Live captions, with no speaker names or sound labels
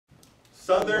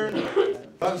southern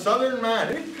man,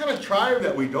 any kind of tribe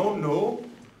that we don't know,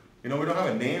 you know, we don't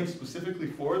have a name specifically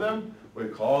for them, we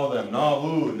call them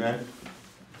Nahunen.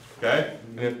 Okay?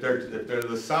 And if they're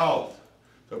the south,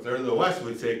 so if they're to the west,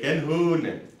 we'd say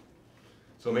Genhunen.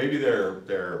 So maybe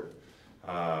they're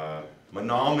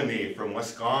Menominee from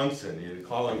Wisconsin, you'd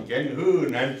call them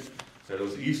Genhunen, so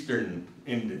those eastern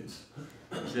Indians.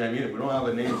 You see what I mean? If we don't have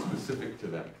a name specific to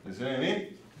them. You see what I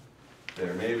mean?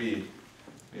 They're maybe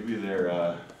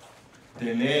they're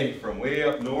Dene from way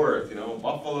up north, you know,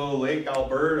 Buffalo Lake,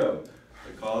 Alberta.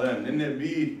 They call them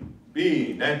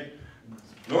Bean, and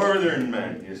northern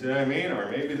men. You see what I mean? Or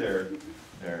maybe they're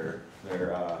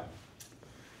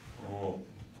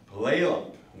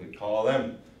Palalup. We call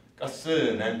them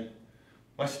Gussin and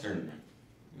western men.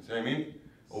 You see what I mean?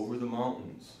 Over the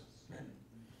mountains men.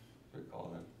 We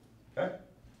call them. Okay.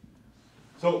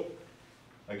 So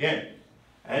again,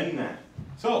 and that.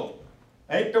 So.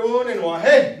 Eitawunen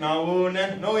wahe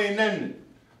nawunen noinen.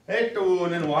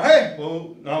 Eitawunen wahe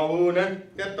nawunen.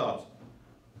 Get thoughts?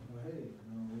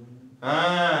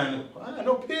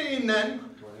 No pinen.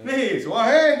 Needs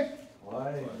wahe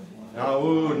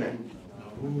nawunen.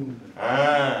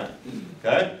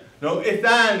 Okay. No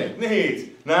ithanic needs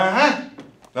naha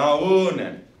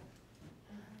nawunen.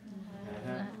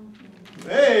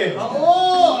 Hey,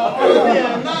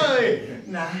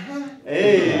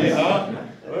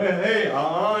 hey, hey,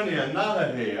 Anya,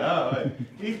 nada here.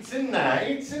 It's in that,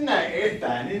 it's in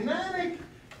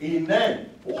that.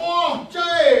 Whoa,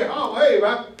 Jay, oh, hey,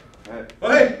 right?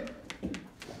 Hey,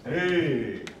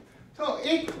 hey. So,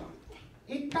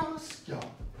 itaskja.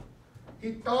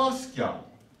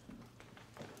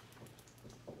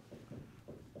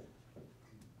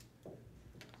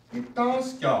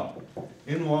 Itaskja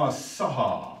in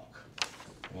Wasahak.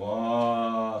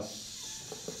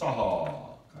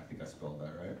 I think I spelled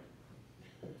that right.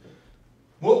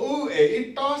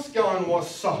 Itaskjan was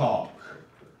Sahak.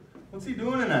 What's he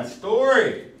doing in that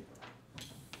story?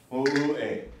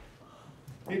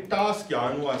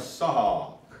 Itaskjan was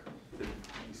Sahak. Did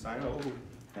you sign it?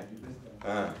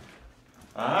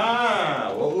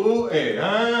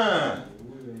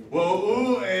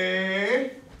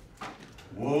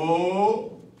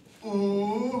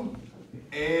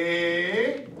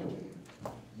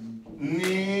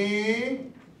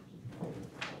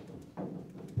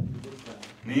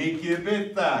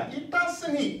 Nikibithach.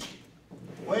 Itasanik.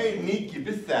 Wait,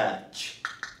 Nikibithach.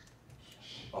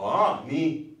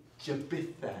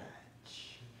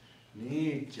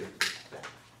 Nikibithach.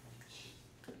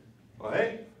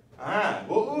 Wait.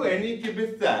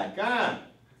 Nikibithach.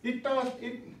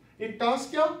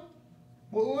 Itaskja?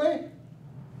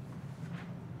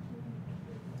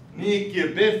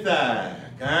 Nikibithach.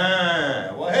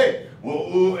 Wait.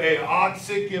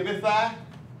 Atsikibithach.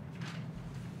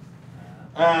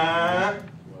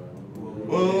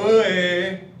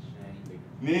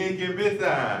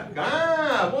 Nikibithach.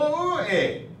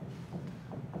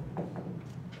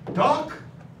 Doc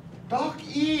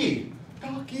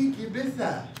kibithach.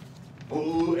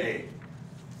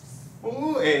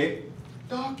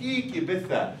 Doc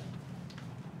kibithach.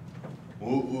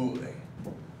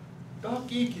 Doc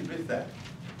kibithach.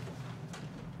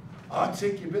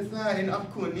 Atsikibithach in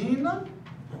Akunina?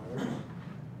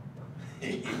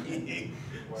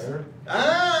 Where?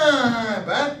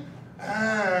 But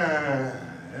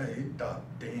he thought,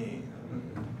 dang.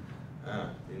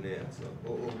 In there, so,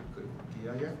 good.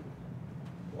 Yeah.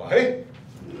 Why?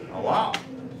 Oh, wow.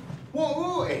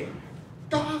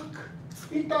 Doc.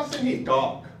 He doesn't he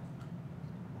doc.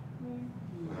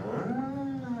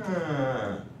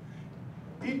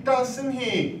 He doesn't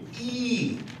he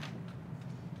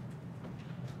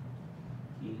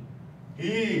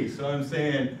He. So I'm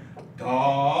saying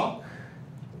doc.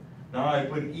 Now I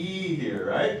put E here,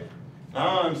 right?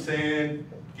 Now I'm saying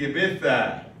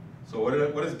gibitha. So what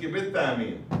does gibitha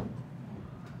mean?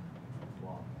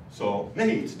 So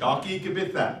needs doki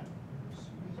gibitha.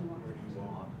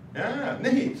 Yeah,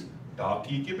 needs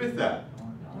doki gibitha.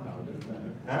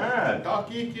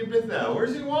 Doki gibitha.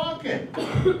 Where's he walking?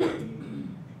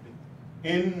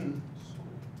 And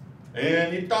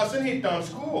he doesn't eat down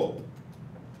school.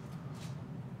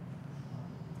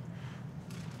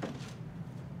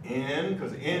 In,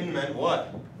 because in meant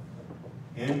what?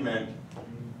 In meant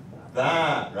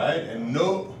that, right? And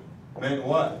no meant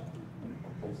what?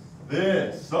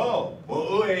 This. So,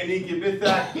 in,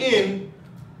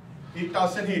 he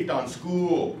doesn't eat on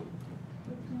school.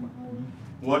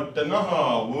 What the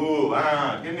naha, woo,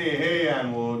 give me hey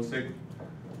and woo, say,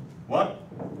 what?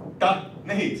 Da,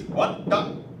 needs, what?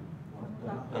 Da?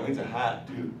 That means a hat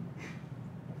too.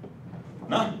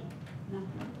 Nah?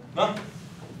 Nah?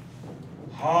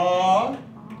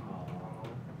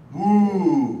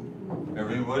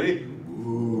 everybody.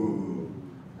 Ooh.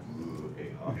 Ooh.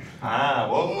 Hey, huh? Ah,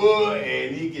 whoa,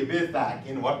 hey, ni kibita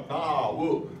kin what na,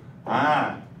 woo.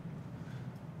 Ah.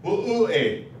 Woo,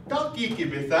 hey, taki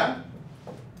kibita.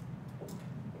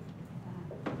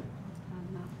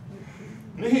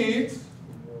 Needs.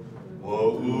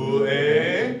 Woo,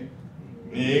 hey,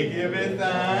 ni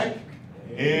kibita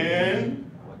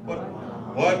in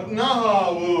what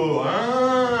na, woo.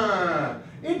 Ah.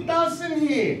 It doesn't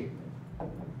he.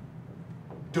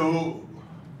 Do,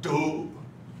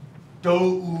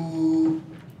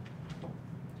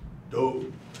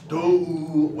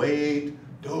 wait,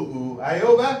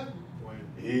 Ayoba?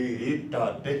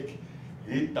 Itatik.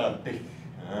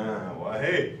 Ah,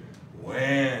 why,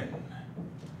 when?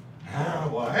 Ah,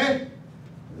 why,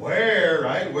 where,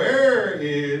 right? Where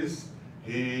is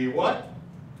he what?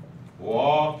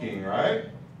 Walking, right?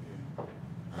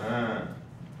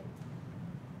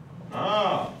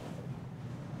 Ah.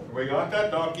 We got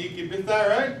that, donkey, keep it that,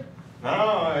 right?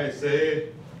 Now I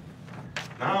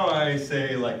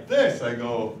say like this, I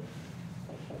go,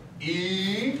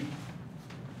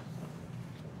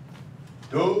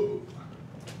 do,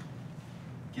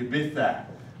 keep it that.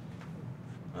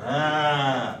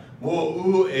 Ah,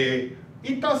 wo, it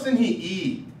doesn't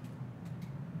he.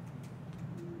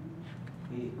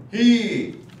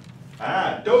 He,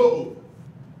 do.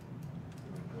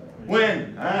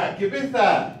 When, keep it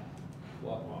that.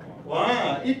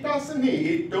 Wow, it doesn't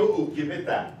he do give it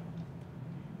that.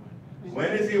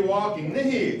 When is he walking?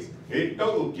 It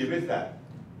do give it that.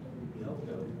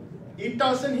 It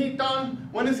doesn't he done.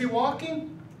 When is he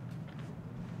walking?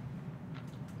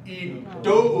 It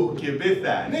do give it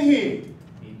that. It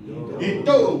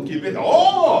do give it.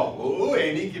 Oh,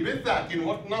 and he give it that. In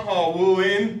what now?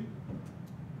 In.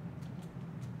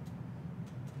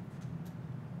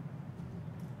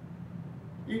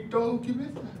 It do give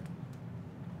it that.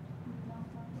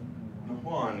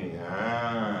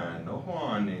 No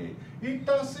honey. It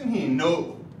doesn't he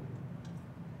know?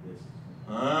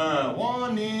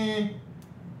 Wani.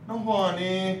 No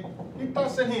honey. It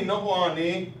doesn't he no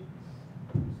honey.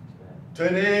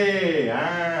 Today.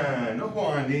 No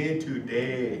honey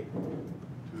today.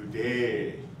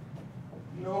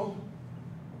 No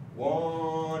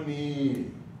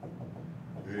wani.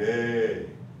 Today.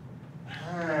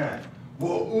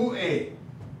 Wo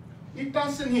it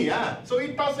doesn't he, so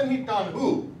it doesn't he done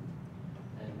who?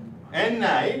 And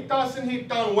it doesn't he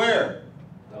done where?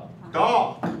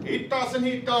 Dog. It doesn't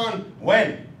he done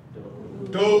when?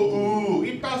 Do.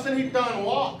 It doesn't he done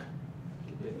walk.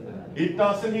 It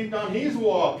doesn't he done he's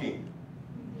walking.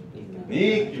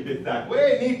 It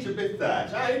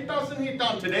doesn't he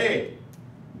done today.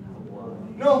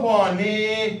 No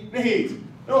honey.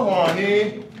 No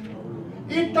honey.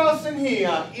 It doesn't he,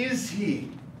 is he.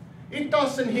 It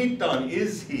doesn't he done,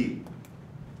 is he?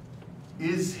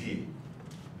 Is he?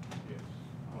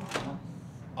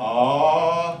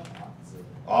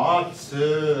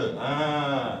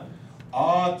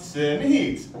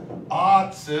 Needs.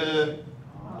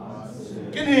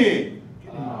 Get he.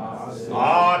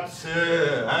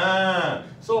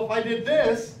 So if I did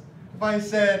this, if I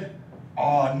said,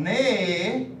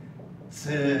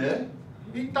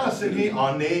 it doesn't he,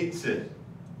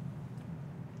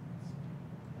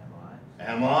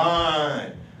 am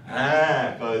I?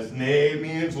 Because ne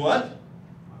means what?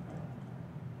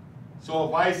 So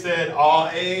if I said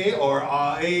a or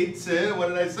a, what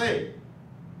did I say?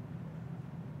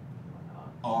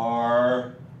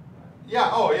 Or, yeah,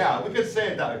 oh yeah, we could say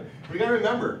it that way. We gotta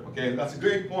remember, okay, that's a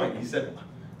great point. He said,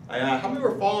 how many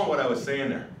were following what I was saying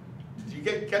there? Did you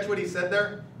catch what he said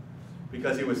there?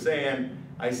 Because he was saying,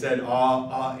 I said,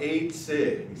 he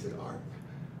said,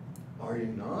 are you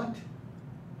not?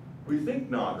 We think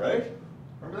not, right?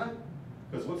 Remember that?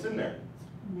 Because what's in there?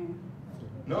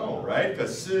 No, right?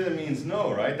 Because means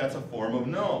no, right? That's a form of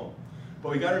no.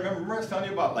 But we got to remember I was telling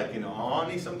you about, like in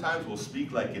Ani, sometimes we'll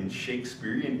speak like in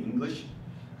Shakespearean English.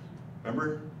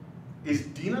 Remember? Is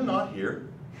Dina not here?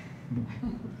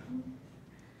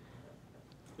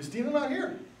 Is Dina not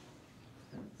here?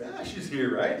 Yeah, she's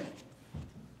here, right?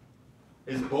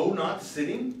 Is Bo not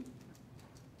sitting?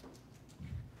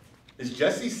 Is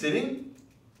Jesse sitting?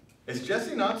 Is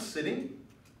Jesse not sitting?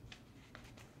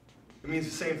 It means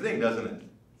the same thing, doesn't it?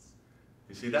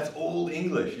 You see, that's old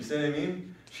English. You see what I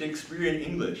mean? Shakespearean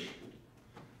English.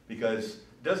 Because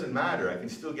it doesn't matter. I can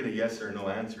still get a yes or no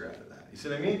answer out of that. You see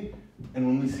what I mean? And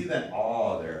when we see that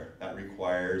there, that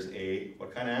requires a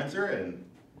what kind of answer? And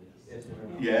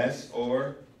yes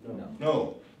or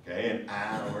no. Okay,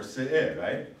 and or se,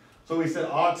 right? So we said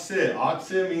otse.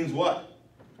 Otse means what?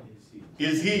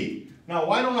 Is he. Now,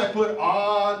 why don't I put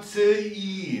a, tse,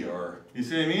 e, or, you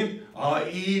see what I mean? A,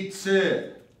 e,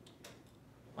 tse.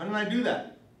 Why don't I do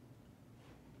that?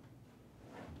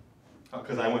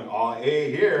 Because I went a,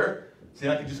 a here. See,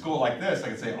 I could just go like this. I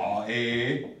could say a,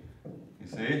 a, you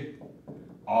see?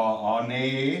 A,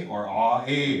 ne, or a,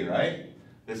 a, right?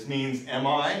 This means am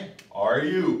I, are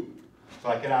you? So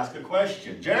I could ask a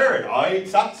question. Jared, I eat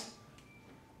sats.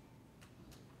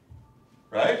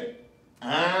 Right?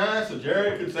 So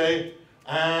Jared could say,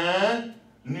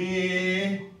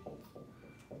 ni,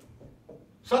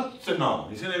 satsana.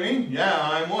 You see what I mean? Yeah,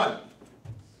 I'm what?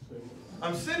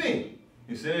 I'm sitting.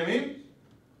 You see what I mean?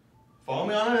 Follow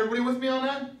me on it? Everybody with me on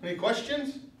that? Any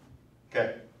questions?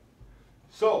 Okay.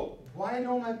 So, why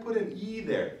don't I put an E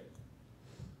there?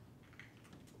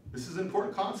 This is an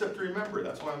important concept to remember.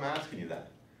 That's why I'm asking you that.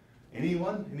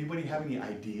 Anyone? Anybody have any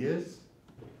ideas?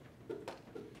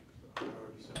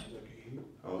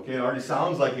 Okay, it already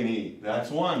sounds like an E. That's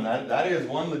one. That is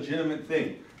one legitimate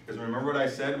thing. Because remember what I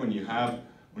said, when you have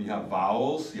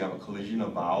vowels, you have a collision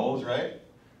of vowels, right?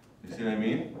 You see what I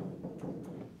mean?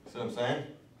 See what I'm saying?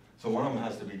 So one of them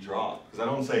has to be dropped. Because I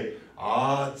don't say, it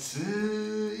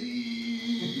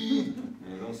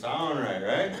don't sound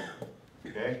right?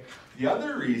 Okay? The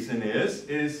other reason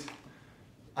is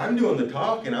I'm doing the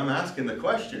talking, I'm asking the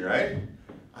question, right?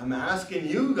 I'm asking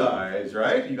you guys,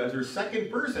 right? You guys are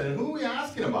second person, and who are we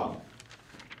asking about?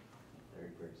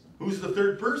 Third person. Who's the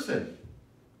third person?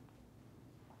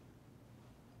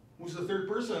 Who's the third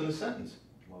person in the sentence?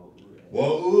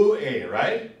 Wa'u'e,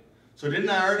 right? So didn't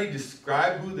I already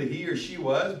describe who the he or she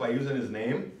was by using his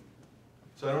name?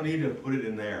 So I don't need to put it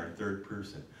in there in third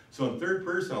person. So in third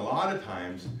person, a lot of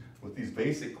times, with these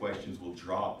basic questions, we'll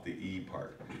drop the E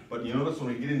part. But you notice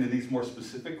when we get into these more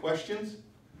specific questions,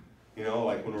 you know,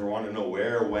 like when we want to know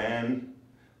where, when,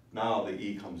 now the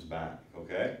E comes back,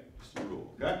 okay? Just a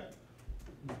rule, okay?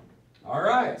 All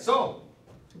right, so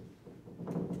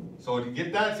did you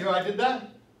get that? See how I did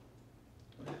that?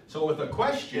 So with a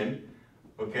question,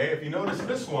 okay, if you notice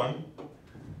this one,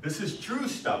 this is true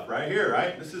stuff right here,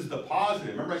 right? This is the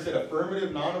positive. Remember I said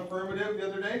affirmative, non-affirmative the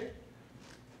other day?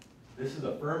 This is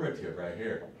affirmative right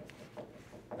here,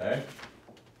 okay?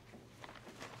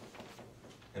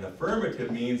 And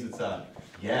affirmative means it's a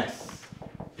yes,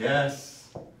 yes,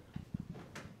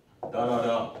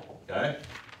 da, okay?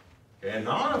 And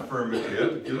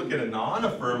non-affirmative, if you look at a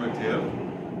non-affirmative,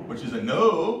 which is a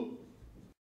no,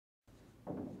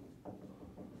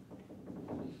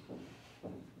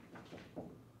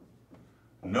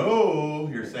 no,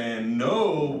 you're saying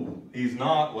no, he's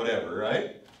not, whatever,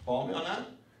 right? Follow me on that?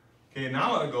 Okay,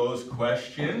 now it goes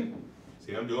question.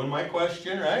 See, I'm doing my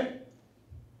question, right?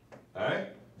 Alright?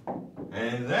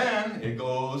 And then it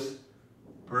goes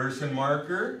person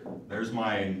marker. There's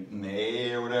my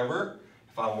nay or whatever.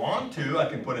 If I want to, I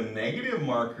can put a negative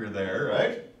marker there,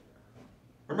 right?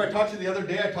 Remember I taught you the other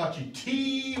day, I taught you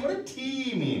T. What did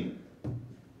T mean?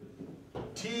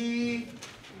 T,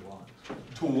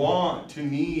 to want, to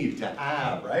need, to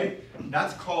have, right?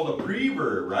 That's called a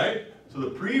preverb, right? So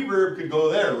the preverb could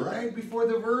go there right before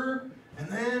the verb, and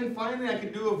then finally I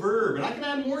could do a verb. And I can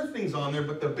add more things on there,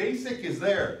 but the basic is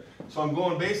there. So I'm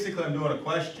doing a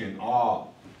question. It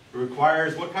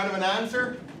requires what kind of an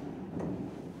answer?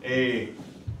 A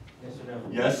Yes or no?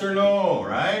 yes or no,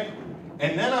 right?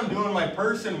 And then I'm doing my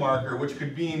person marker, which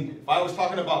could mean, if I was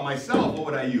talking about myself, what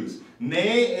would I use?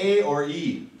 Nay, A, or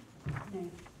E?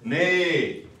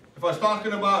 Nay. If I was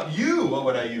talking about you, what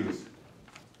would I use?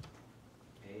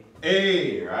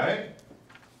 A, right?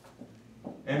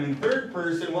 And in third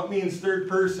person, what means third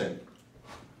person?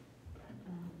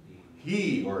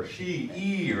 He or she,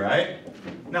 E, right?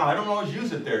 Now, I don't always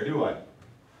use it there, do I?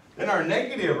 Then our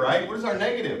negative, right? What is our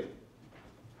negative?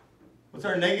 What's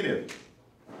our negative?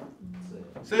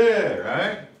 Sit,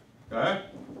 right? Okay?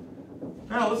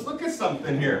 Now, let's look at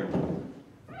something here.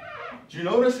 Do you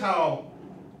notice how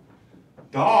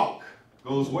doc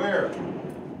goes where?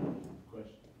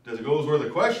 Does it goes where the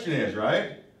question is,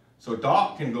 right? So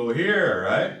doc can go here,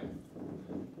 right?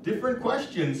 Different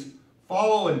questions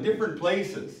follow in different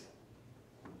places.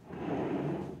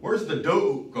 Where's the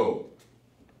do go?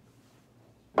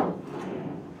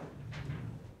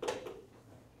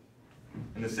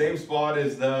 In the same spot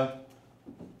as the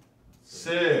si,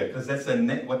 because that's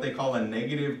what they call a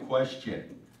negative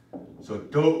question. So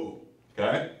do,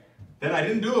 okay? Then I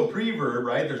didn't do a preverb,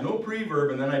 right? There's no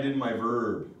preverb, and then I did my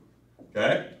verb.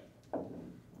 Okay?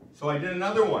 So I did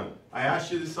another one. I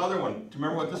asked you this other one. Do you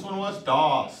remember what this one was?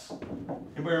 DOS.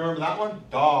 Anybody remember that one?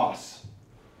 DOS.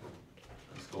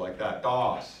 Let's go like that.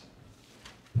 DOS.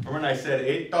 Remember when I said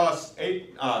 8 DOS,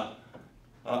 8, a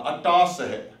DOS,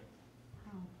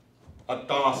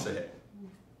 Atasahe.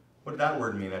 What did that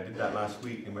word mean? I did that last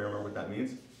week. Anybody remember what that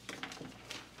means?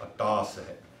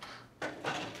 Atasahe.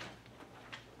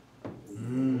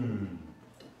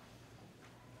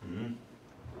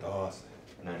 Atasahe.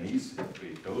 Nanise.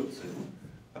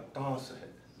 Atasahe.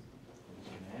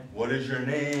 What is your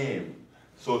name?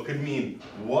 So it could mean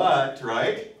what,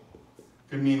 right?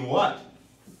 Could mean what?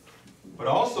 But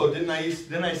also, didn't I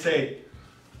say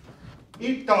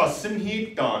itas and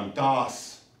hitan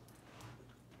das?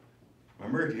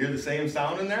 Remember, do you hear the same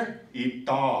sound in there?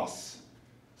 Itas.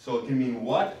 So it can mean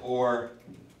what or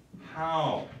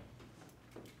how.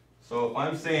 So if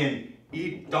I'm saying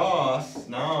itas,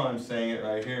 now I'm saying it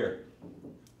right here.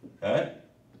 Okay?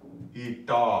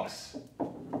 Itas.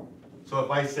 So if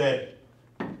I said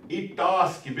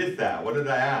itas kibitha, what did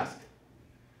I ask?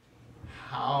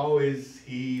 How is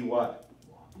he what?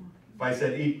 If I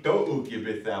said ito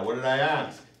kibitha, what did I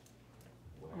ask?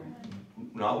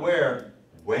 Not where.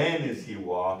 When is he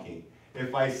walking?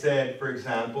 If I said, for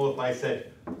example, if I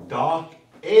said doc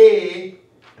a,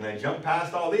 and I jumped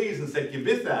past all these and said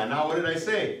kibitha, now what did I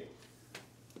say?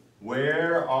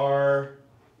 Where are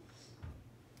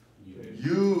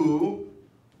you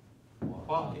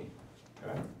walking?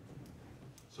 Okay.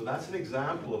 So that's an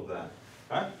example of that.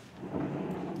 Okay?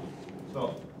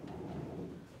 So,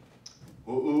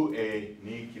 u'u e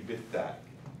ni kibitha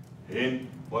in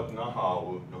what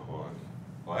nahawu nahon.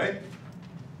 Right?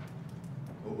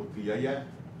 U'u piyaya.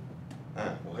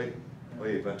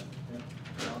 Wait but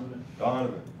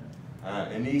Donovan.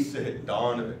 Anisa hit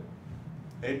Donovan.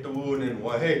 Hit the wound in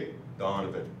Wahid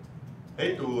Donovan.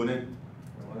 Hit the wound in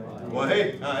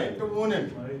Wahid. Hit the wound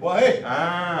in Wahid.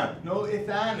 No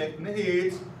ethanic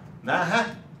needs. Nah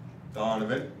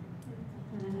Donovan.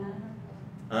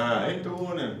 Hit the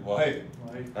wound in Wahid.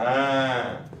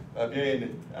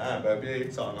 Baby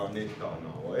it's on it on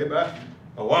way back.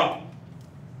 Wow.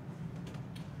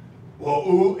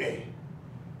 Wa'u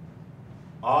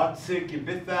Atse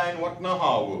kibitha in what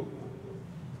nahawu?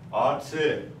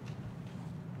 Atse.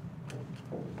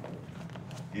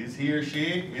 Is he or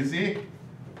she? Is he?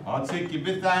 Atse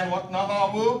kibitha in what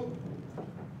nahawu?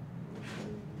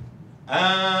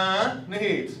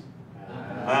 Needs.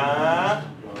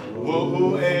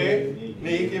 Wa'u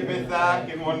ni kibitha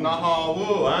in what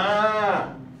nahawu?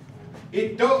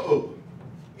 Ito'u.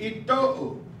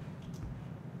 Ito'u.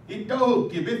 Ito'u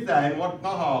kibitha in what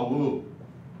nahawu?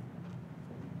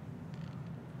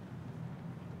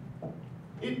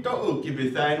 Ito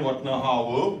kibithain what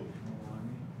nahawu?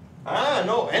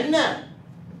 No, enna.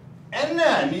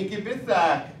 Enna ni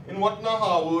kibitha in what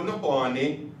nahawu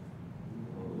nahwani?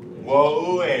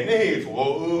 Wa'u nihis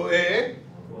wa'u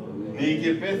ni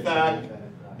kibitha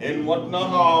in what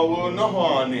nahawu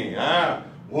nahwani?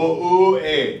 Wa'u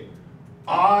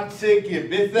atse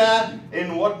kibitha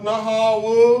in what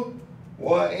nahawu?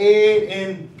 Wa'e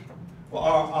in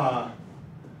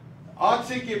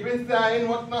Atse kibitha in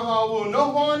what nahawu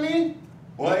nahwani?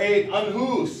 Wa'e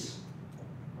anhus.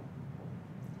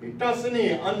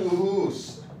 Itasani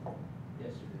anhus.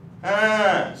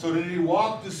 So did he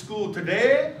walk to school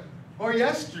today or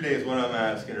yesterday is what I'm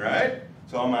asking, right?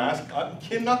 So I'm asking,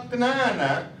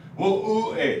 kinaktanana,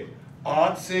 wa'u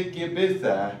atse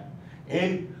kibitha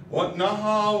in what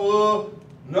nahawu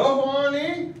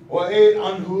nahwani? Wa'e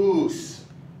anhus.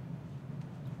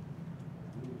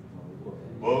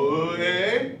 Wa'u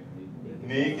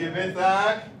ni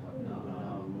kibithak?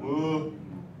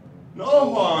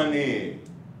 Nahwani.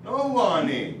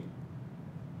 Nahwani.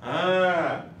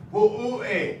 Wa'u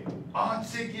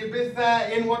atse kibitha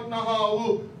in what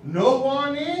nahawu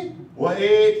nahwani?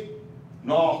 Wa'e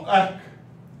naqak.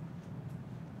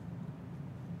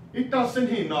 Itasin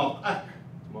he naqak.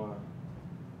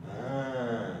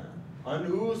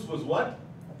 Anhus was what?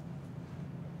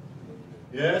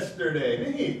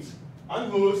 Yesterday. Needs.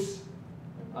 Anhus.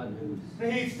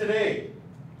 Needs today.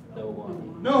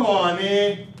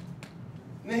 Nahwani.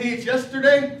 Needs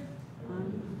yesterday.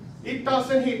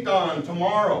 Itasin hitan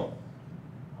tomorrow.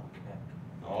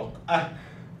 Naqak.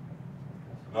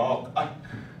 Naqak.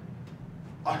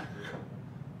 Ak.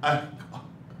 Ak.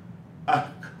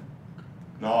 Ak.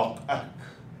 Naqak.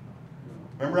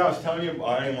 Remember I was telling you,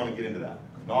 I didn't want to get into that.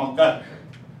 Naqak.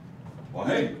 Well,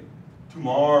 hey,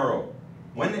 tomorrow.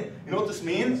 When you know what this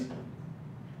means?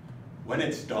 When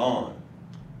it's dawn.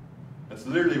 That's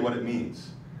literally what it means.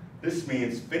 This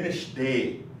means finished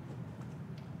day.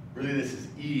 Really, this is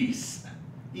east.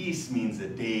 East means a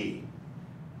day.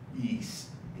 East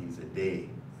means a day.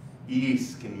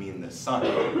 East can mean the sun.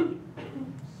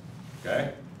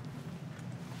 Okay?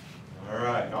 All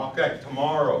right, okay,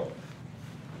 tomorrow.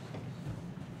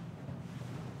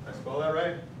 Did I spell that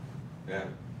right? Yeah.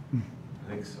 I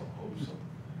think so, hope so.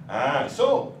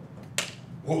 So,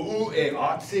 wo e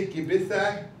atsik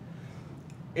ibitha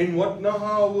in what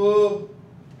nahawu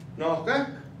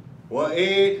nakak wa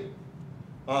e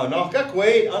nakak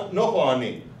wait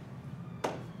nohani.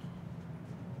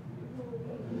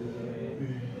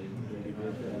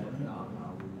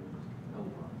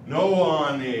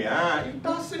 Nohani, it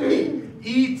doesn't mean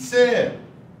eats it.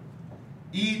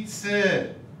 Eats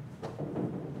it.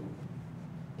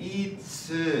 Eats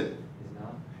it.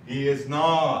 He is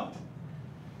not.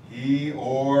 He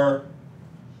or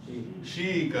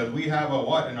she, because we have a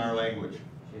what in our language?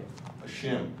 A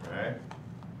shim, right?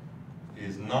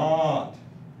 Is not.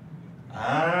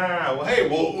 Well, hey,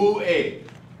 wo e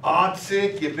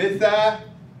atsik yibitha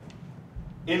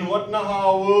in what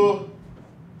nahawu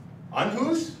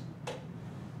anhus?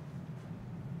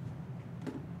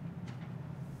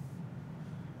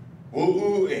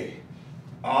 Wo e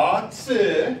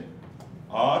atsik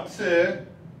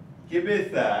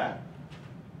yibitha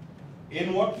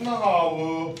in what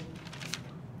nahawu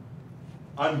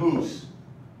anhus?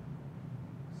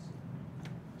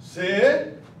 Say it.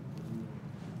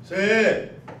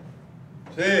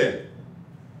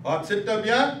 What's it up,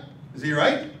 yeah? Is he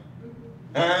right?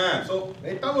 So,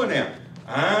 ito mo na.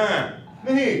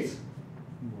 Means.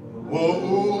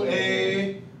 Wo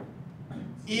e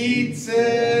eats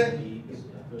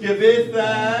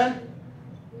givitha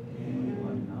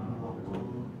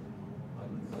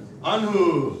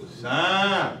anhus.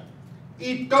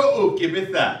 Ito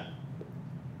givitha.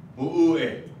 Wo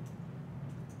e.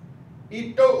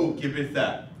 Ito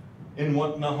givitha. In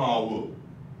what nahawu?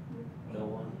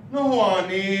 No one.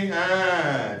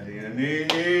 Yeah.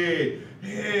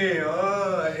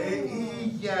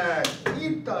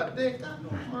 Ita deka no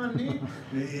one.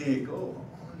 Go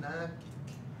on that.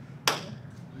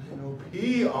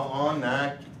 He on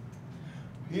that.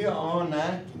 He on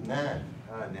that.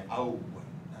 Ne out.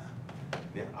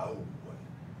 Ne out.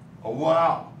 Oh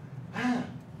wow.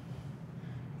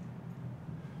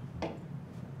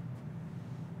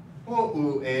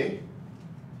 Oh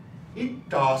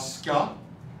itaska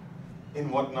in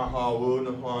what nahawu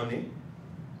nahani?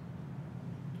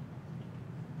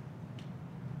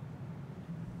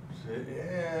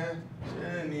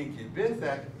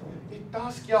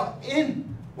 Itaska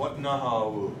in what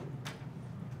nahawu?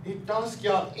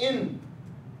 Itaska in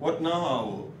what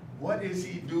nahawu? What is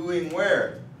he doing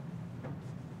where?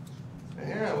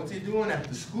 Yeah, what's he doing at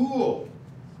the school?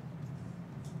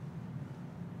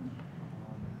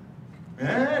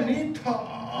 Nita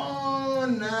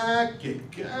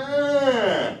onakika.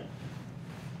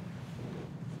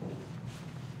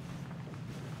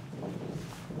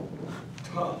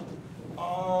 Ta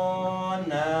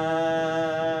ona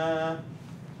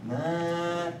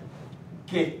na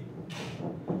ke.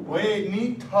 Wait,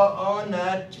 nita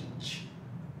onachich.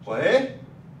 Wait.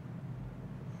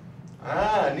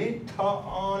 Nita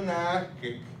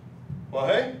onakik.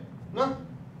 Wait. No.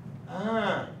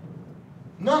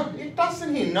 No, it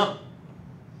doesn't he no.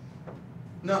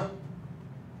 No.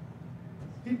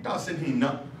 It doesn't he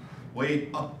no. Wait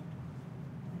up.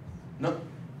 No.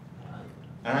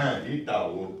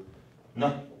 Itawu.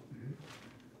 No.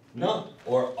 No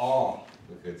or all,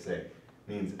 we could say.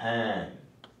 Means and.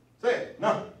 Say it.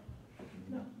 No.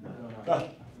 No.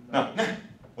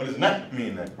 What does not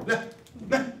mean then? No.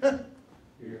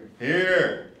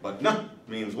 Here. But no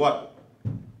means what?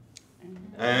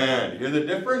 And. Hear the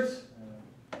difference?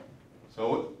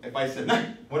 So if I said, nah,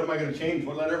 what am I going to change?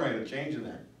 What letter am I going to change in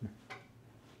there?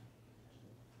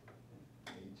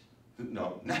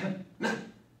 No, nah.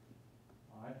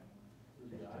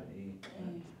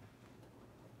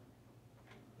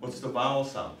 What's the vowel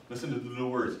sound? Listen to the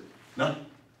little words. Nah.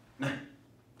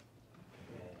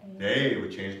 A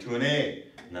would change to an A,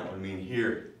 and that would mean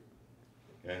here.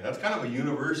 Okay, that's kind of a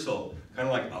universal, kind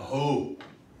of like a ho.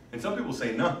 And some people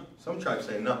say nah. Some tribes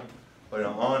say nah, but in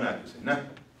on I say nah.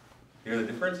 You hear the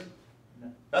difference?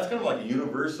 No. That's kind of like a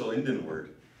universal Indian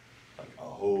word. Like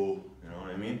aho, you know what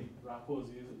I mean?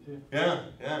 Rockwell's use it too. Yeah.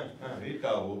 Yeah.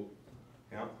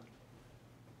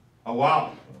 Oh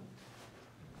wow.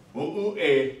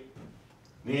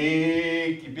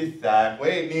 Ni kibithak,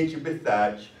 wait, ni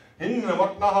kibithak. Hinna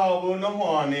wat nahawu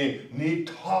namani, ni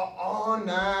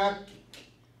ta'anak.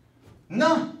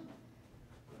 Na.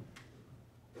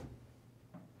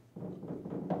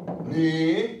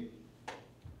 Ni.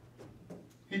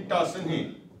 He doesn't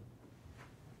he?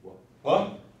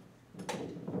 What?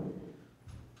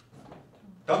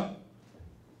 Da?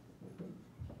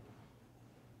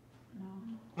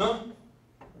 No?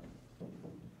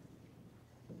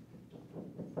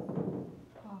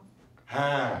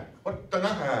 What the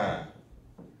na?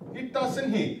 He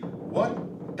doesn't he?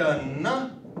 what the na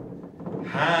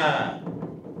ha.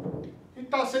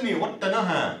 Itasani, what the na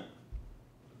ha.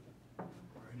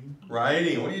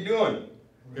 Riding. What are you doing?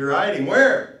 You're riding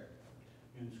where?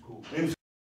 In school. In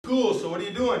school. So what are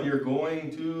you doing? You're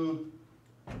going to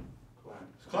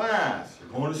class.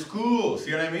 You're going to school.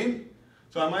 See what I mean?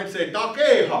 So I might say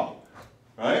takeha.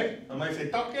 Right? I might say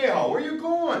takeha. Where are you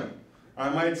going? I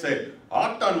might say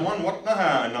atan one what na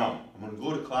ha now. I'm going to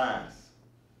go to class.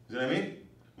 See what I mean?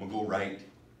 I'm going to go right.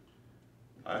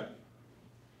 Alright?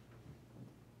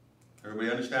 Everybody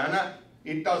understand that?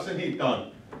 Itasan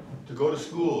hitan. To go to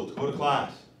school, to go to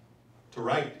class, to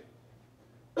write.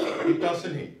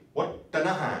 Itasan hi. What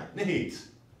tanaha? Needs.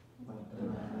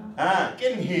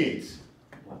 Kinheeds.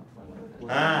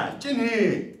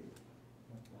 Chinhi.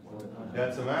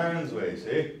 That's a man's way,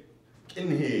 see?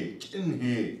 Kinhi.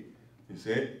 You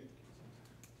see?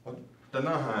 What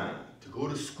tanaha? To go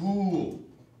to school.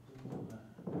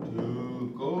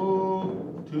 To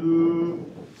go to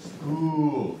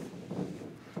school.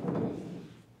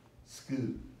 School.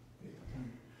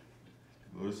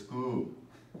 Go to school.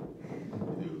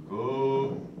 To go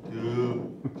to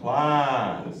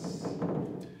class.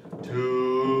 To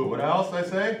what else I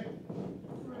say?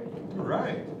 To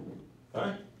write.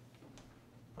 Right?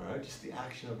 Alright, just the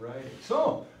action of writing.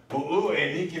 So,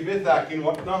 niki bithakin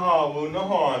what naha wu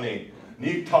nahani.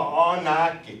 Ni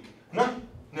ta'anakik. Na,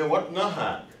 ne what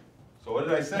nahak. So what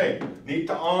did I say? Ni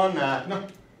ta'anak. Na,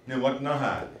 ne what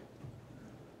nahak.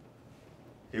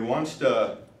 He wants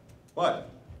to, what?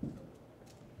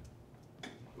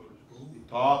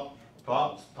 Talk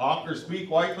or speak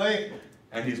quietly,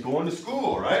 and he's going to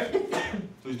school, right?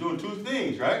 So he's doing two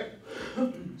things, right?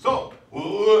 So,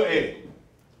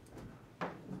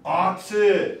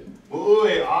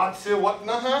 what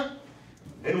naha?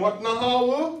 And what naha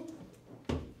wu?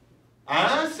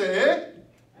 Say.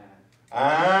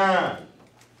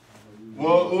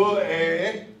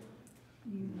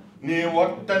 Ni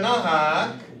what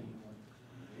naha?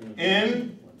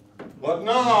 In what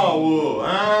naha wu?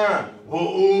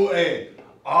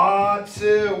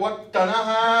 What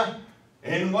naha?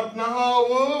 In what naha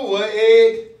wu?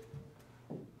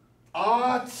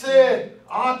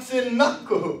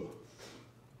 Naku.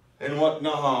 In what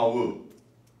naha wu?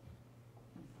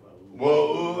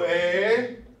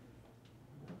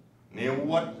 Ni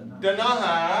what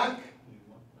naha?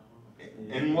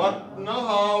 In what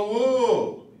naha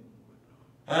wu?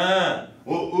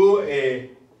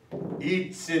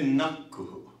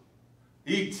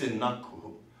 Itzenaku.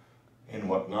 In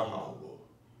what naha wu?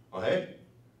 Okay?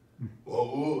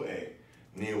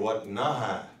 Ni what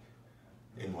naha?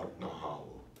 In what naha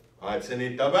wu? Alright,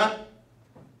 sinitaba?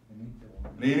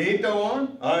 Ninita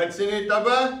one? Alright,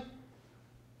 sinitaba?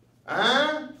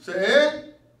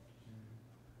 Say?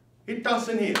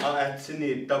 Itasini. Alright,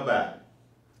 sinitaba.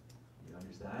 You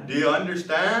understand? Do you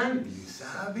understand? Do you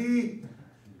savvy?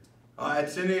 Alright,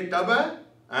 sinitaba?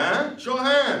 Show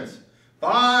hands.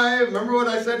 5. Remember what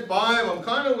I said? 5. I'm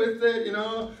kind of with it, you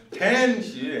know. 10.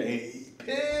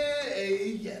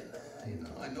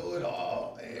 I know it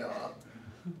all.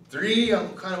 3. I'm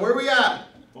kind of. Where are we at?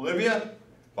 Olivia?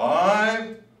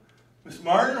 5. Miss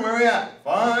Martin, where are we at?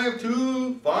 5,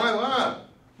 2, 5.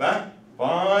 Back.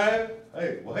 5.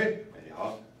 Hey, wait.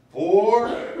 4.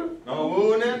 No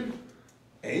wounded.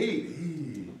 8.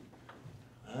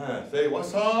 Say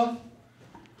what's up?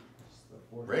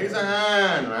 Raise a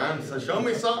hand, man. So show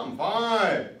me something.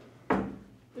 5.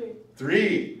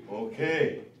 3.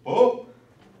 Okay.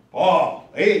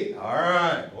 8. All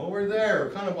right. Well, we're there.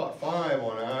 We're kind of about 5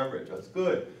 on average. That's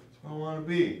good. That's where I want to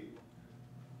be.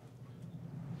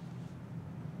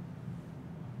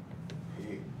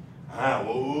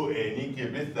 Niki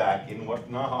bithakin what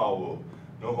nahawu.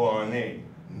 No horne.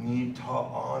 Ni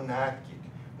ta'anakik.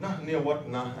 Nah, ne what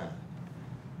naha.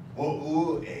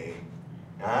 What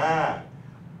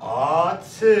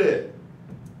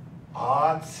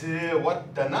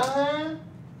the naha?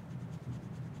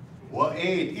 What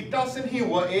 8? It doesn't he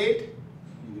what 8?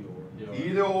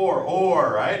 Either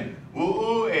or, right?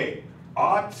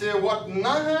 What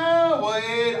naha? What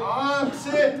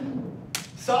 8?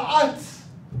 Sa'at.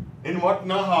 In what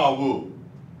naha wu?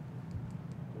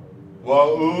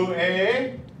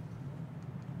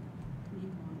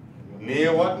 Ni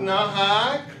what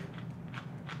nahak?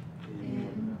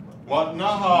 What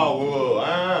naha wu?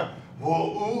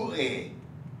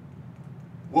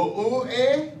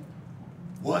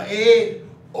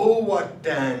 What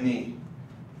dani?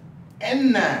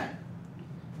 Enna.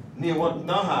 Ni what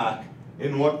nahak?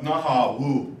 In what naha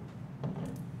wu?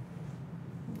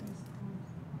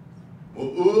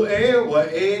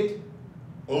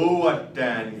 What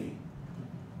dani?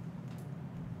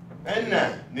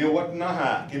 Enna, ni what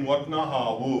naha, kin what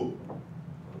naha wu.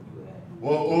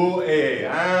 Wo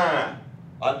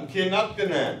kin up to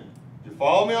Did you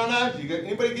follow me on that?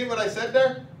 Anybody get what I said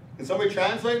there? Can somebody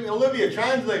translate me? Olivia,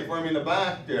 translate for me in the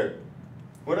back there.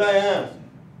 What did I ask?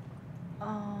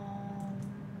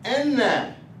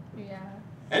 Enna. Yeah.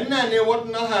 Enna ni what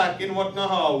naha, kin what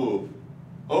naha wu.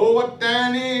 O what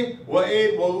dani, wa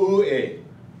e, wa u.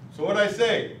 So what did I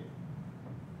say?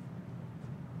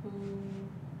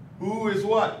 Who is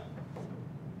what?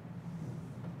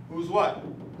 Who's what?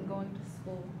 I'm going to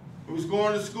school. Who's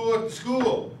going to school at the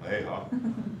school? Hey, huh?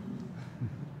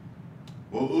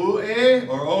 Wo-u-e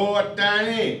or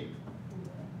o-wat-tani?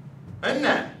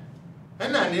 Anna.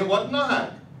 Anna ni what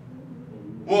not?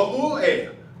 Wo-u-e.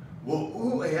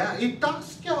 Wo-u-e,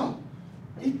 itaskya.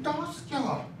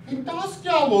 Itaskya.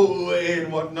 Itaskya wo-u-e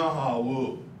and what na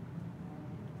wo.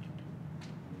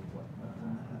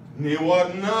 Ni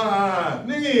what na?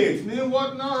 Ni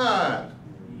what na?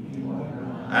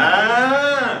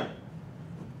 Ah.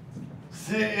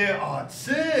 Se at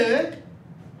se.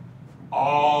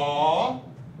 A.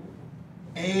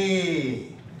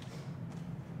 A.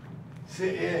 Se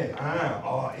a.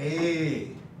 A.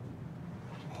 A.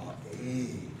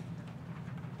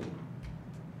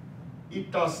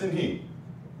 Itasin hi.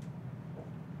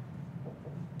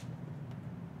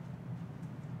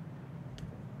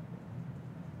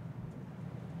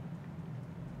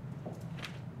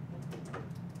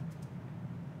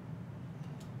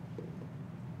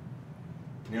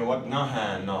 Ni what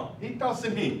na no.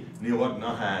 Itasin hi. Ni what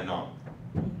na no.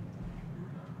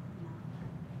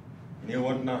 Ni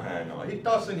what na no.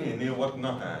 Itasin hi. Ni what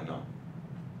na no.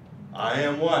 I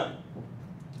am what?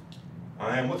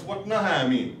 I am what's what na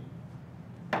mean?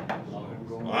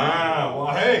 Well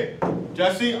hey,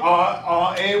 Jesse, a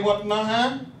what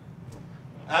na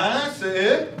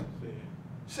say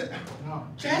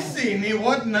Jesse ni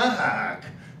what na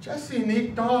Jesse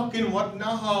ni talking what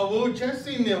na wo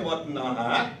Jesse ni what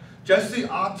na Jesse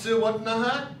atse what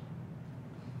na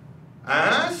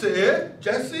say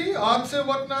Jesse atse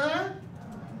what na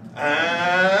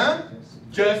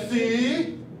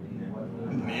Jesse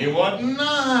ni what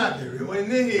na everyone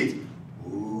needs.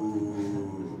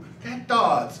 Cat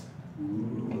dogs.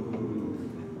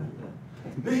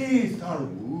 Needs are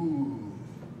woo.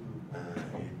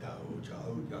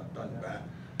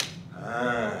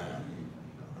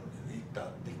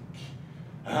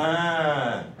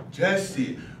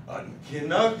 Jesse,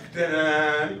 unkinukten.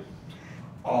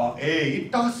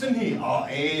 It doesn't he?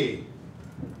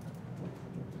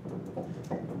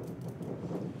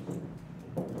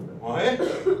 What?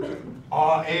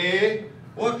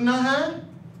 What na?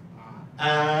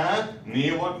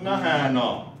 Ni what na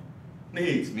no.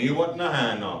 Needs ni what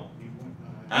na no.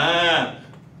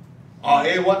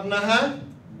 What na?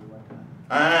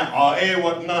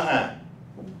 What na?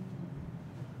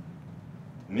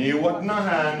 Ni what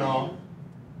na no.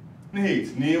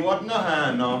 Needs ni what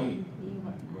na no.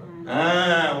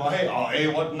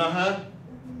 What na?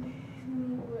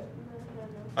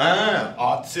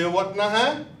 Atse what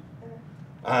na?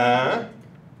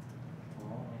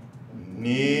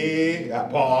 Ni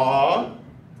pa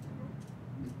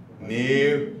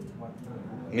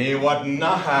ni what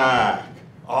na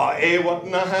what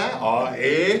na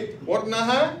what na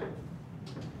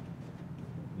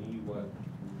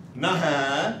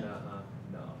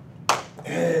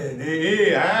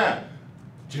ni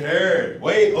Jared,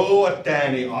 wait, what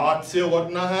Danny atse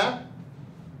what na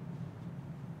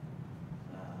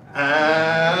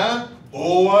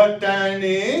what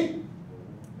Danny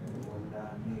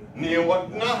ni what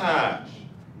na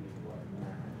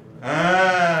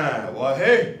well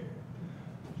hey,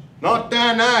 not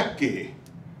Danaki.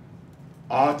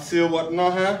 Atse what na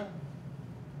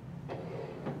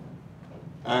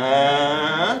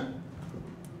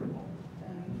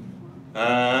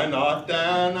not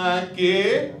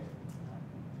Danaki.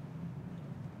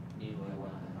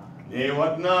 Ni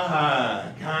what na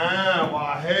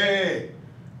well hey,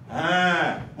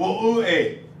 wo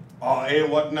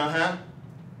what na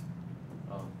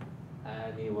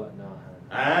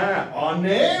on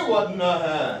what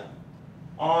na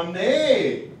on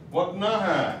what na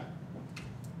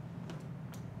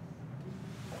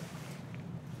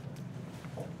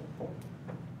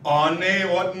on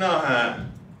what na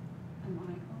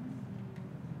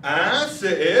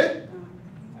say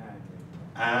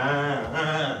on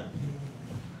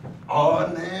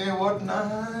what na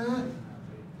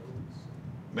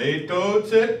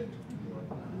Beethoven it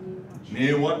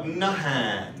ni what na.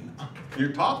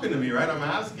 You're talking to me, right? I'm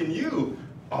asking you.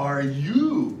 Are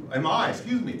you? Am I?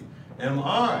 Excuse me. Am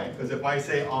I? Because if I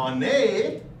say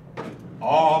ane,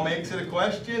 All makes it a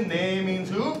question. Ne means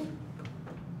who?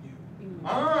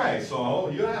 Alright, so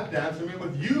you have to answer me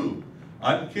with you.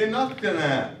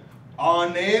 Atkinakana.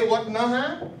 Ne what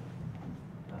naha?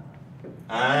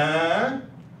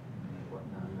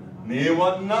 Ne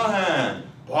what naha?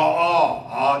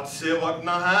 Atse what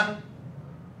naha?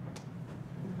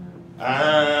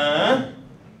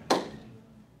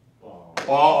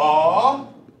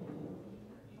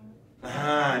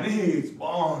 Needs,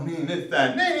 needs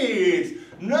that needs,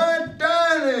 not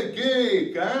done a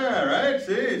gig, right?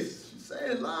 Say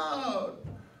it loud.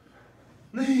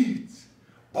 Needs,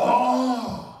 everyone,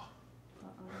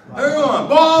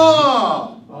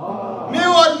 ne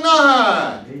what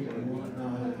naha?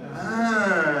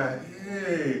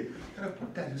 Hey, gotta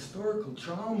put that historical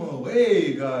trauma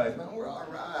away, guys. Man, we're all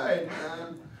right,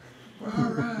 man. We're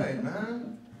all right,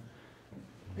 man.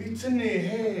 It's in the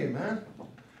hay, man.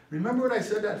 Remember what I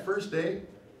said that first day?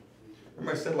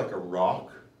 Remember I said like a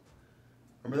rock?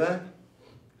 Remember that?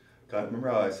 God, remember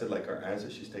how I said like our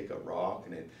ancestors take a rock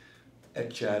and they'd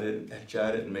etch at it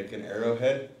and make an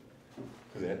arrowhead?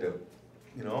 Because they had to,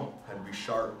 had to be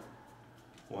sharp.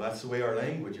 Well, that's the way our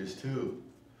language is too.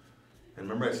 And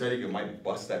remember I said you might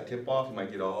bust that tip off, you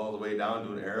might get all the way down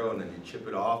to an arrow and then you chip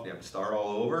it off and you have to start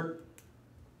all over?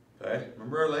 Okay?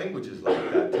 Remember our language is like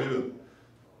that too.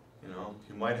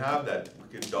 You might have that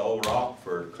wicked dull rock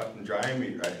for cutting dry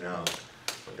meat right now.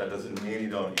 But that doesn't mean you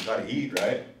gotta eat,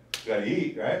 right? You gotta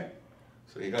eat, right?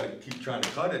 So you gotta keep trying to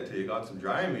cut it till you got some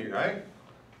dry meat, right?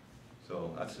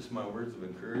 So that's just my words of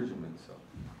encouragement, so.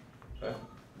 Okay?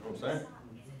 You know what I'm saying?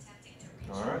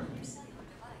 Alright.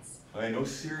 I no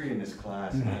Siri in this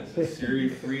class, man. It's a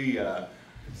Siri-free, oh,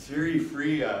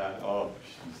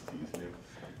 she's teasing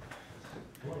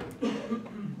me.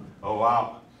 Oh,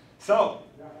 wow. So,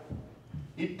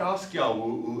 Itaskia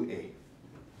wu e.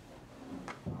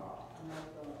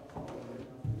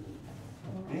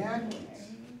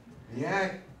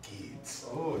 Nyakits.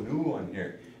 Oh, new one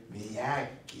here.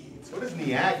 Nyakits. What does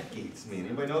nyakits mean?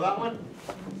 Anybody know that one?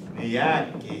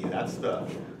 Nyaki. That's the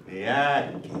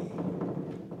nyaki.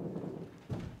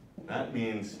 That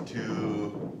means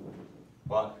to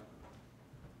what?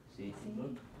 See.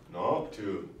 No,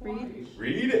 to Read.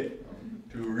 read it.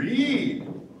 To read.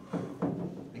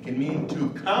 It can mean to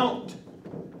count.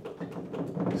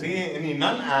 See, in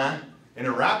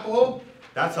Arapaho,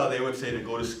 that's how they would say to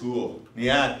go to school.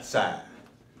 Nyatsa.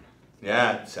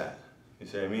 Nyatsa. You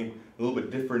see what I mean? A little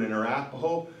bit different in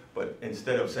Arapaho, but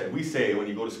instead of saying, we say when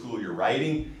you go to school you're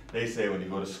writing, they say when you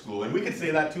go to school. And we could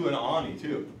say that too in Ani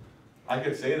too. I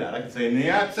could say that. I could say,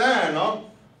 Nyatsa, no?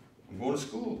 I'm going to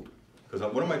school. Because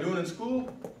what am I doing in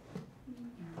school?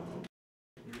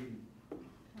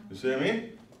 You see what I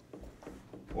mean?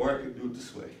 Or I could do it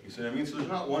this way. You see what I mean? So there's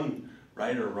not one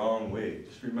right or wrong way.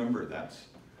 Just remember that's.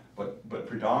 But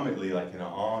predominantly, like in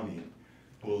Ani,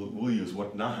 we'll use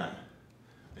what naha.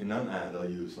 In Nana, they'll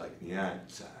use like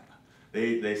nyatsa.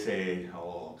 They say,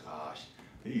 oh gosh,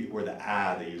 where the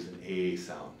they use an a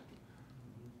sound.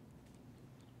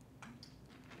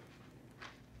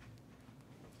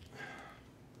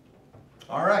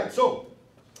 All right, so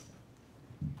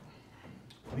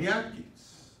nyakis.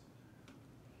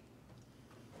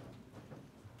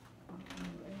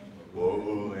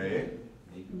 Whoa, hey.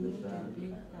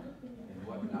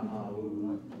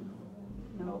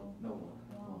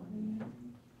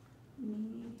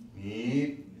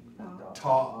 Need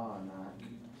talk.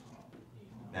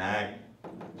 Nag.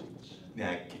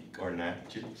 Nagik or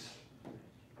nachips.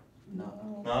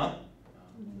 Huh?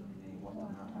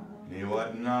 Ni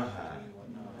what naha.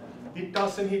 He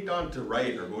doesn't hit on to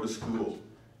write or go to school.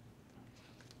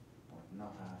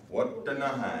 What the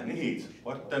naha needs?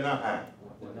 What the naha?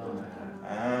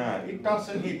 It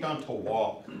doesn't hit on to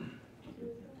walk.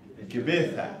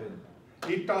 Gibitha.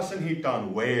 It doesn't hit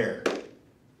on where.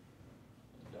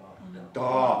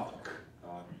 Dog.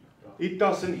 It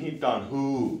doesn't hit on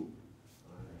who.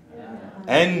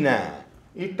 Enna.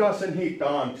 It doesn't hit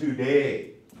on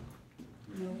today.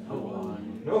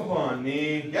 No one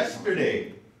need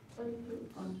yesterday.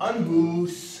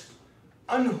 Unwhose.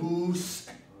 Unwhose.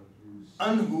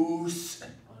 Unwhose.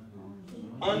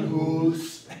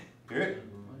 Unwhose. Hear it?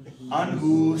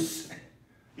 Unwhose.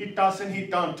 It doesn't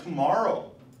hit on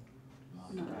tomorrow.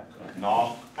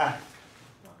 Knock.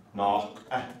 Knock.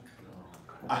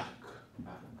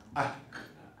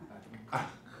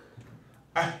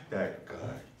 That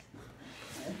guy.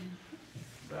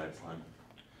 Bad fun.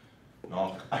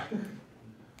 Knock.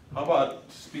 How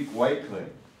about speak whitely?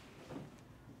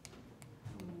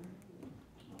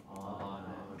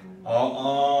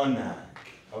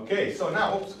 Okay, so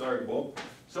now, oops, sorry, Bo.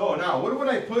 So now, what would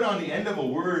I put on the end of a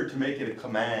word to make it a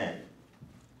command?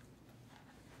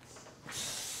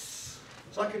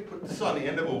 So I could put this on the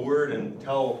end of a word and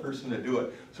tell a person to do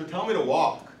it. So tell me to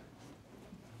walk.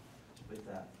 With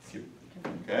that.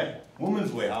 Okay?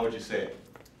 Woman's way, how would you say it?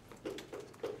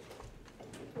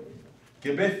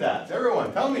 Gibithats.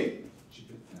 Everyone, tell me.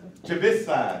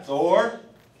 Gibithats or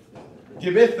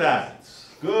Gibithats.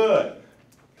 Good.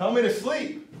 Tell me to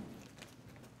sleep.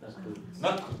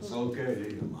 Knuckles. Okay, there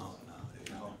you go.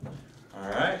 All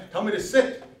right. Tell me to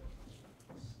sit.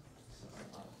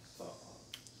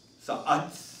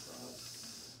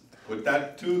 Sa'ats. Put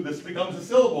that to, this becomes a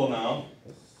syllable now.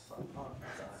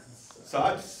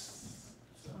 Sa'ats.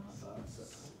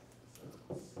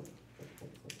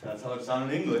 That's how it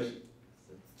sounds in English.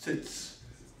 Sits.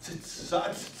 Sits.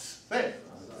 Sa'ats. There.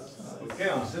 Okay,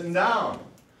 I'm sitting down.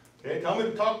 Okay, tell me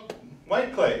to talk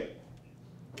white clay.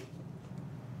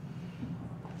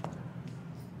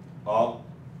 Oh.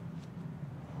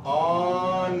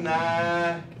 On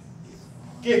that.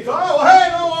 Get oh hey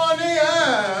no on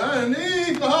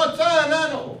the hot time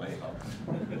no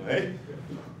wait.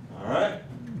 Alright.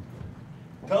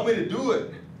 Tell me to do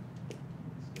it.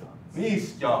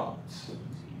 These jobs.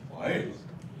 Wait.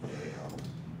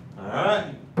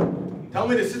 Alright. Tell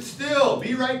me to sit still.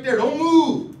 Be right there. Don't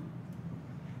move.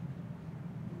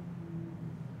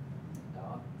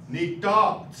 Neat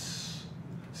dots.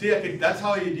 See, that's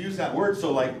how you'd use that word.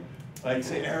 So like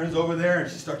say Erin's over there and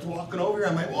she starts walking over here.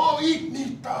 I'm like, whoa, eat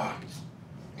neat dots.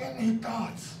 Get neat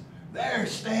dots. There,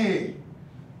 stay.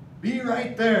 Be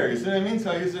right there. You see what I mean?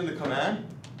 So I use it in the command.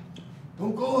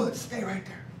 Don't go, stay right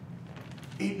there.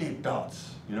 Eat neat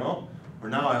dots, you know? Or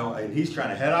now he's trying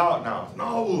to head out now.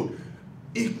 No,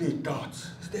 eat neat dots.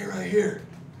 Stay right here.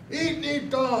 Eat neat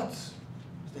dots.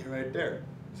 Stay right there.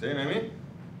 See what I mean?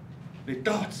 Neat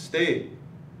dots, stay.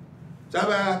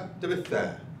 Zaba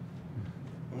tabitha.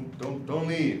 Don't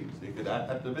leave. See,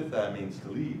 because tabitha means to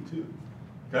leave too.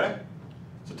 Okay?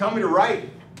 So tell me to write.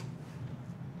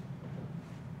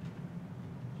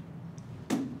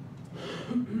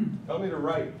 Tell me to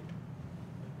write.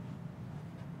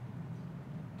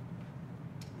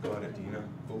 Go ahead, Dina.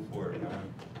 Go for it.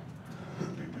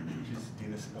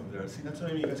 Dina's over there. See, that's what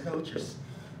I mean. You guys gotta let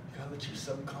your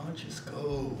subconscious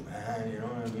go, man. You know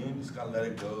what I mean? You just gotta let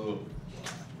it go.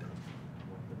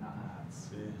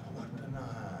 See,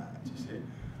 you see?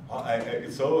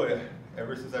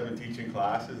 Ever since I've been teaching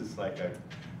classes, it's like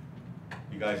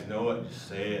you guys know it. Just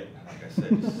say it. Like I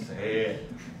said, just say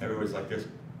it. Everybody's like this.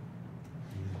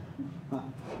 You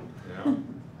know?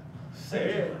 Say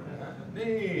it.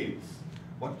 Needs.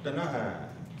 What the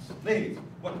nuts? Needs.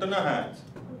 What the nuts?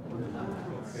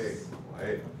 Okay.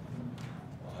 Quiet.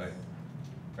 Quiet.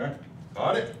 Okay.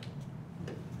 Got it?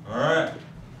 All right.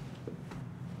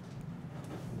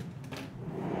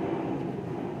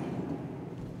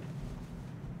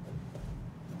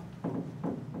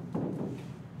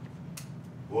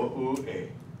 Wo-oo-eh.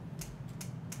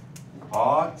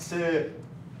 Atse.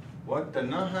 What the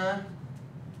naha?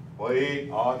 Wai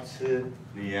atse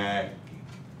niyaki.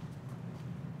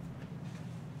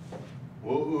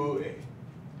 Wo-oo-eh.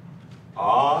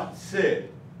 Atse.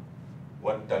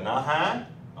 What the naha?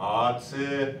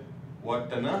 Atse. What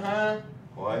the naha?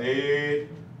 Wai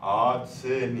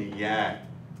atse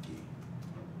niyaki.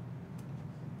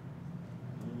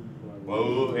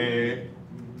 Wo-oo-eh.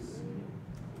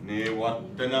 Ni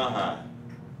what the naha?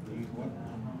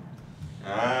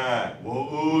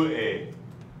 Wo-oo-eh.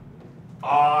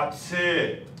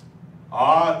 Atse.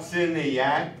 Atse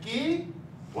niyaki.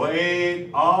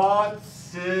 Wait,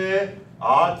 atse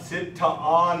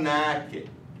ta'anaki.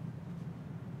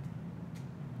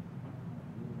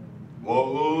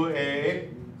 Wo-oo-eh.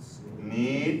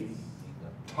 Ni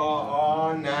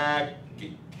ta'anaki.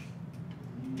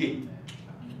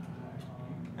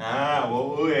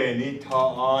 Wo-oo-eh ni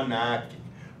ta'anaki.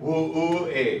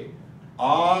 Wo-oo-eh.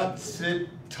 Atse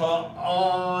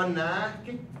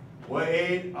ta'anaki.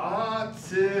 Wait,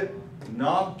 atse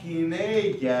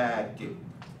nakine yaki.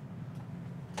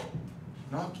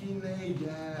 Nakine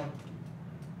yaki.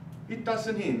 It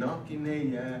doesn't mean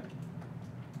nakine yaki.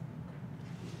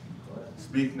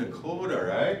 Speak Nakota,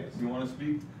 right? So you want to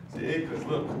speak? See, because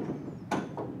look.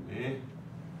 See?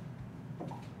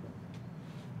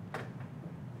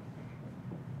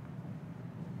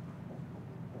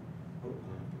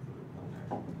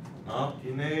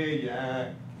 Nakine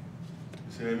yaki. You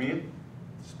see what I mean?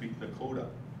 Speak Nakota.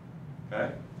 Okay?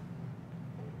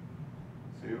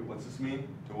 See, what's this mean?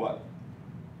 To what?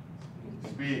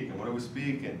 Speak. And what are we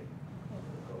speaking?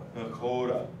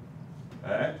 Nakota.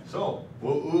 Okay? So,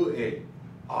 wo-oo-eh.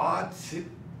 Atsit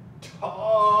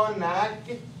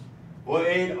tanaki.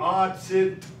 Wo-ein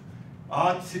atsit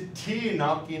ti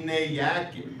nakine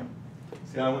yaki.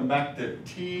 See, I went back to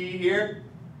T here.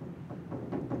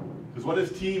 Because what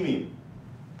does T mean?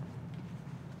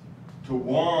 To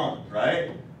want, right?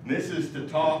 And this is to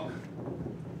talk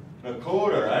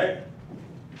Nakota, right?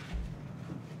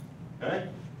 Okay?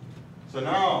 So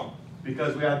now,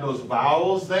 because we had those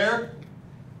vowels there,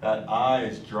 that I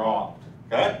is dropped.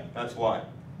 Okay? That's why.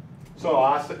 So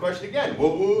I'll ask the question again.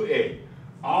 Wo-u-e.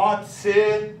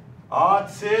 Atse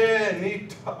ni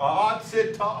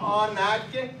atse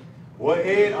ta'anake.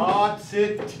 Wo-e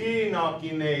atse ti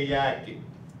nakine yaki.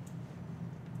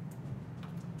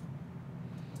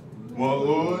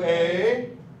 Wo-u-e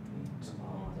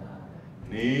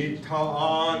ni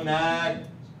ta'anake.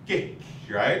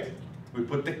 Right? We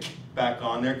put the k back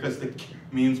on there because the k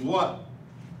means what?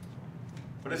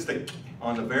 What does the k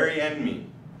on the very end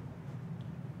mean?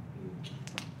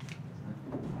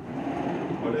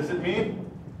 What does it mean?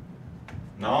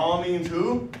 Na means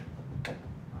who?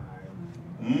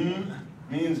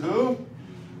 Means who?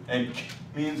 And k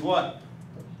means what?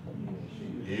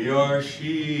 He or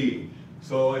she.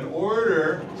 So in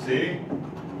order, see,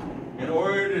 in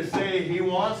order to say he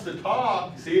wants to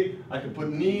talk, see, I could put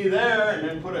ni there and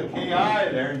then put a ki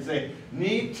there and say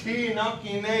ni ti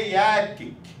nakine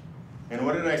yaki. And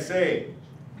what did I say?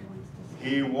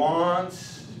 He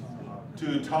wants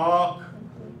to talk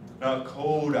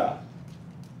Nakota.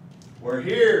 Where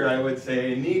here I would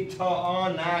say ni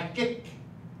ta'anakik,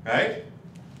 right?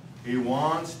 He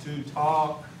wants to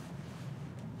talk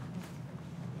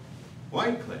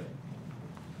white clay.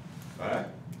 Okay?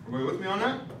 Everybody with me on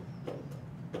that?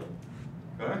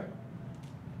 Okay?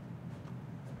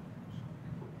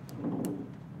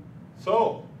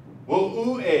 So,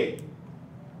 wo-u-e.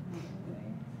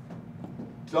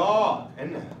 Da.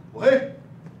 And what?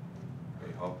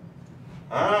 Wait, oh.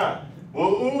 Ah.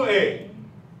 Wo-u-e.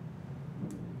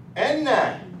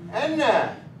 Enna.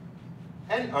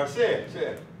 Or say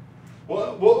it.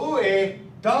 Wo-u-e.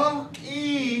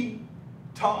 Da-i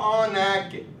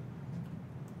ta'anake.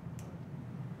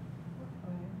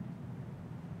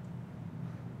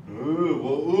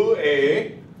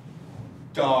 Wo-u-e.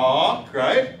 Dog,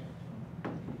 right?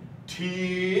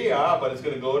 T, but it's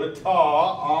going to go to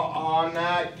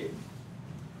ta-anake.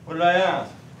 What did I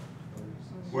ask?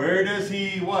 Where does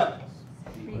he what?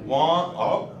 Want?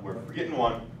 Oh, we're forgetting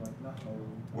one.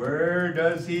 Where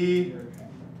does he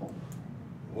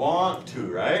want to,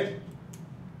 right?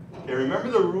 Okay, remember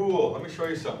the rule. Let me show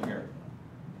you something here.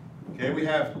 Okay, we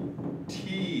have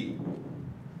T.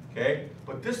 Okay,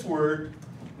 but this word,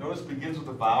 notice, begins with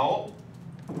a vowel.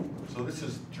 So this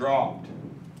is dropped.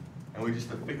 And we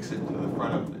just affix it to the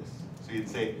front of this. So you'd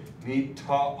say, ni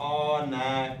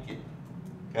ta'anake.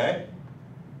 Okay?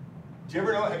 Do you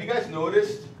ever know, have you guys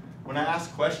noticed when I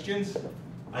ask questions,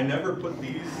 I never put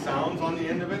these sounds on the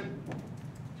end of it? Do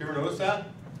you ever notice that?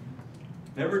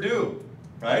 Never do,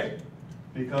 right?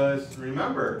 Because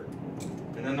remember,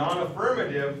 in a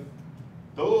non-affirmative,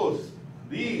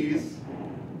 these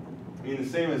mean the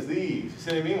same as these. You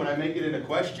see what I mean? When I make it in a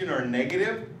question or a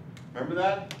negative, remember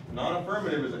that?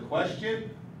 Non-affirmative is a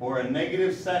question or a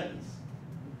negative sentence.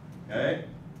 Okay?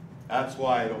 That's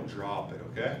why I don't drop it,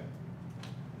 okay?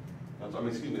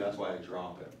 That's why I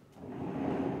drop it.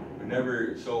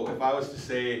 So if I was to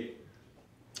say,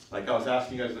 like I was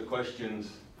asking you guys the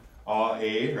questions,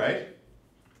 A, right?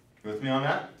 You with me on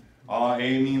that? A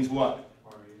means what?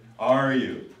 Are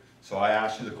you? So I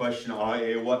asked you the question,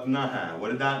 A, what naha?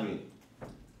 What did that mean?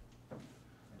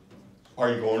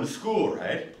 Are you going to school,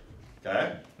 right?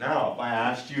 Okay? Now, if I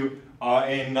asked you,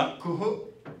 A nakuhu?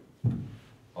 I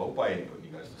hope I ain't putting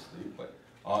you guys to sleep, but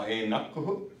A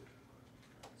nakuhu?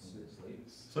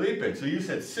 Sleeping. So you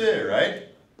said si, right?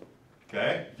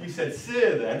 Okay? If you said si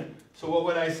then, so what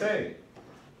would I say?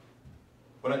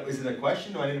 Is it a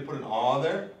question? Do I need to put an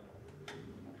there?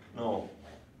 No.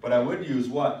 But I would use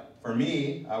what? For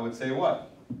me, I would say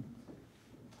what?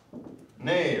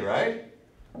 Nay, right?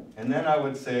 And then I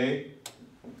would say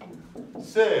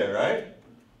si, right?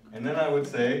 And then I would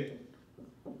say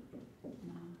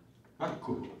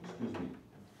naku, excuse me.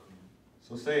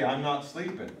 So say I'm not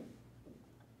sleeping.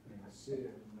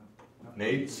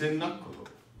 Neitsin naku.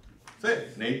 Say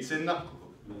neitsin naku.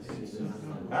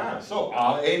 So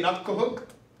a naku.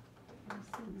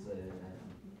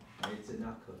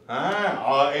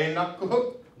 A naku.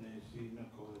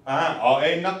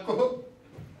 A naku.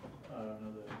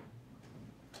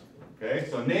 Okay,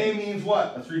 so ne means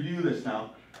what? Let's review this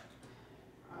now.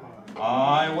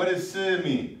 What does si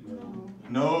mean?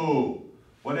 No.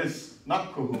 What does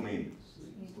nakuhu mean?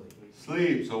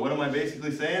 Sleep. So what am I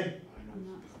basically saying?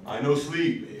 I no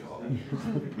sleep.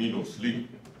 Me no sleep.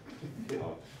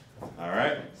 All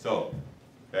right. So,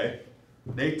 okay.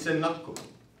 Neitsenaku.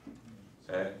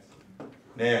 Okay.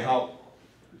 Ne how.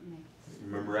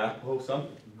 Remember apple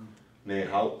something? Ne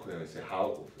how. They say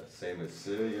how. The same as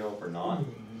you know, for not.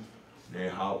 Ne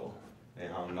how. Ne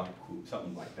how naku.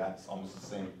 Something like that. It's almost the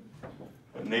same.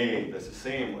 But ne, that's the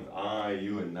same with I,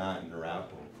 you, and not in the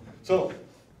apple. So,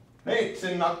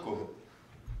 neitsenaku.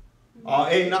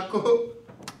 A naku.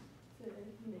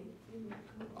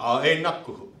 A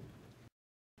naku.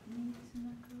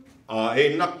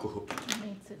 A naku.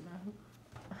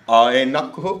 A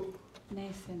naku.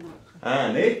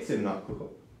 Ah, neitsenaku.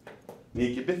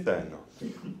 Niki bitano.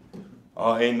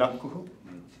 A naku.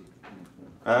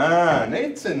 Ah,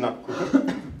 neitsenaku.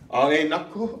 A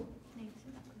naku.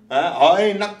 Ah,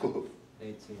 a naku.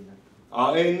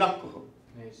 A naku.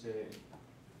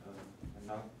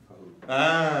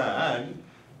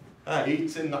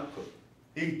 Itsenaku.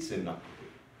 Itsenaku.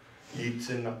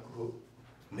 Itsenaku.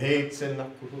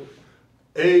 Neitsenaku.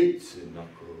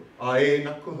 Eitsenaku.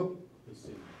 Aenaku.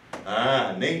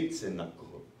 Ah,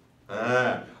 neitsenaku.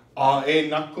 Ah,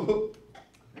 aenaku.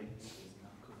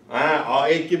 Ah,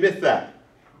 aekibitha.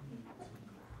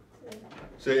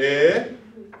 Say.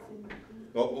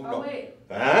 Oh, no. wait.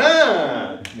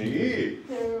 Ah, neat.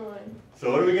 Never mind.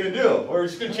 So what are we going to do? We're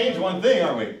just going to change one thing,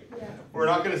 aren't we? Yeah. We're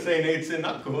not going to say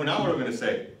neitsenaku. Now what are we going to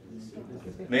say?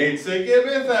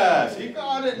 Neitsekibitha. So you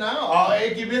got it now.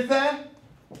 Aekibitha.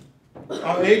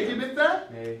 Aekibitha.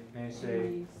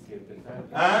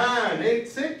 Ah,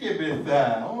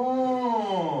 neitsekibitha.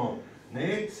 Oh,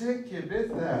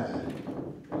 neitsekibitha.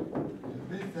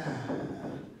 Bitha.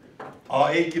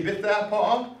 Aekibitha,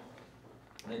 Paul?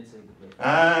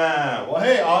 Ah, well,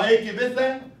 hey,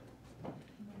 aekibitha.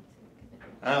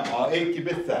 Ah,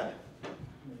 aekibitha.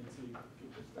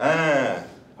 Ah,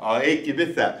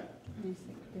 aekibitha.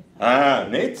 Ah,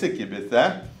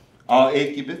 neitsekibitha.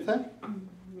 Aekibitha.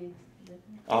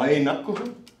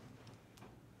 Aenaku.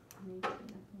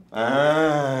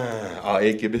 Ah,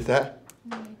 aekibitha.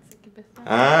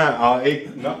 Ah,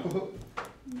 aenaku.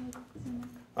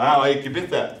 Ah,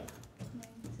 aekibitha.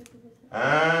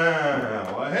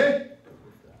 Ah, well, hey.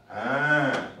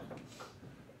 Ah.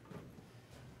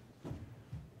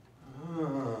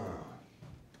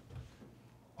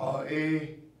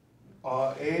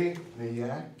 Ae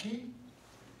niyaki.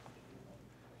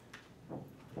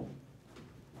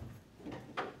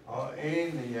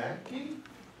 Ae niyaki.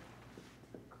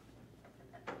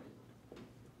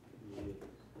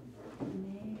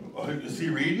 Oh, is he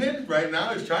reading it right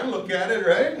now? He's trying to look at it,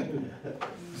 right?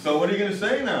 So what are you going to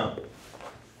say now?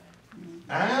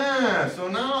 Ah, so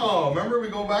now, remember we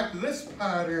go back to this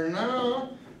pattern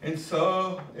now. And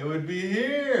so it would be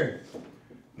here.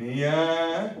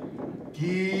 Nia,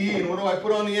 ki. And what do I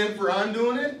put on the end for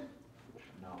undoing it?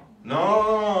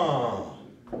 No.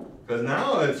 Because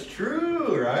now it's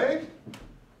true, right?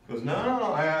 Because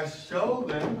now I asked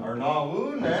Sheldon, or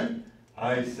Nawunen,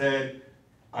 I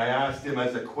asked him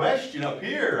as a question up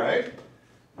here, right?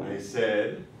 I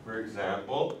said, for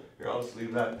example, here, I'll just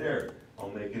leave that there. I'll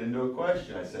make it into a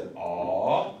question. I said,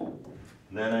 aw.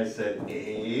 And then I said,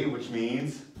 a, which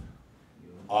means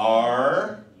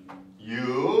are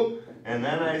you. And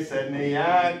then I said,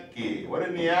 niyaki. What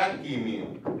did niyaki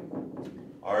mean?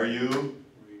 Are you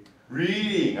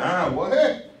reading? Ah,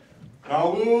 what?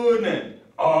 Nawunen.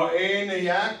 A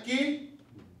niyaki?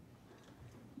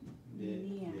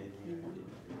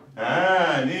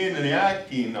 Ah, ni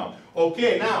niyaki. No.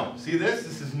 Okay, now, see this?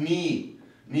 This is ni.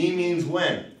 Ni means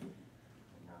when?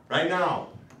 Right now.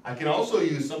 I can also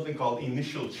use something called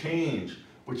initial change,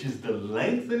 which is the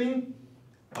lengthening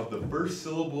of the first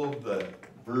syllable of the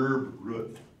verb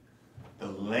root. The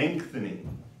lengthening.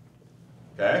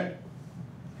 Okay?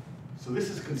 So this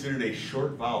is considered a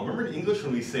short vowel. Remember in English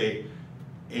when we say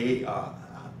a,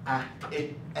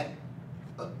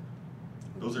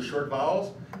 those are short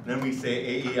vowels. And then we say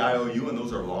a, e, I, o, u, and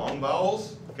those are long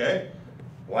vowels. Okay?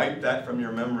 Wipe that from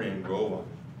your memory and go on.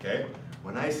 Okay?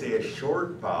 When I say a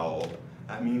short vowel,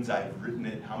 that means I've written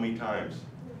it how many times?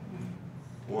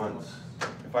 Once.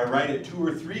 If I write it 2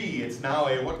 or 3, it's now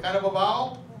a what kind of a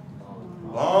vowel?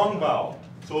 Long vowel.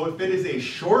 So if it is a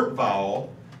short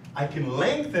vowel, I can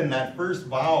lengthen that first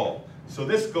vowel. So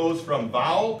this goes from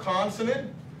vowel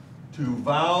consonant to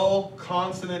vowel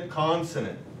consonant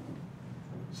consonant.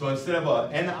 So instead of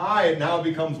a N-I, it now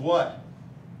becomes what?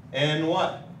 N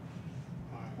what?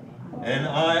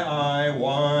 N-I-I,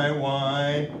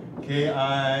 Y-Y,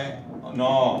 K-I,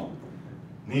 no.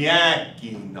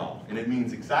 Niyaki, no. And it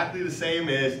means exactly the same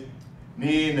as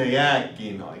ni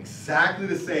niyaki, no. Exactly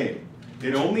the same.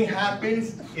 It only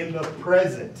happens in the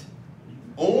present.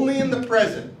 Only in the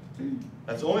present.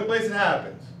 That's the only place it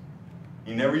happens.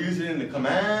 You never use it in the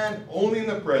command, only in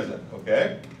the present,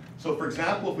 okay? So for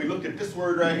example, if we look at this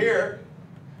word right here,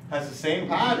 has the same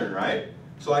pattern, right?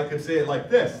 So I could say it like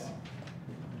this.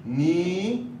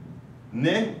 Ni,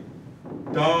 ne,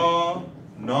 da,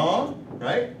 na,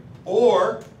 right?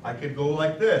 Or I could go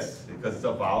like this. Because it's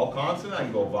a vowel consonant, I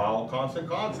can go vowel, consonant,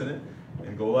 consonant,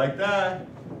 and go like that,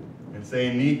 and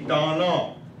say ni, da,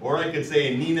 na. Or I could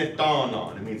say ni, ne, da,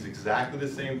 na. It means exactly the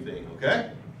same thing,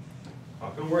 okay?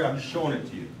 Not gonna worry, I'm just showing it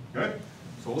to you, okay?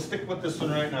 So we'll stick with this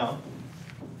one right now,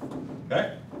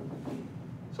 okay?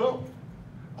 So,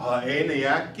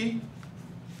 niyaki,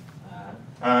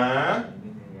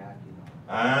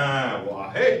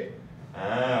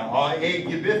 wahe,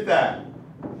 gibitha,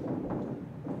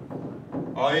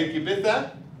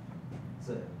 gibitha,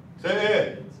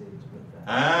 say,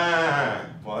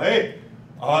 wahe,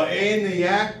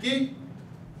 niyaki,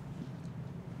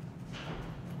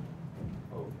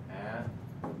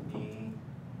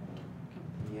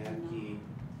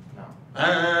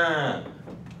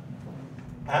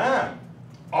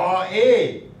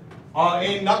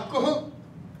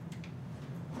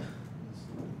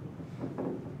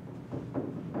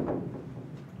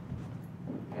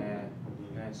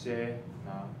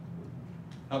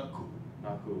 naku,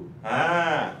 naku,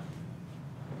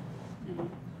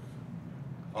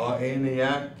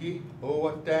 niyaki,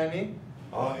 watani,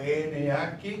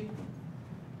 niyaki,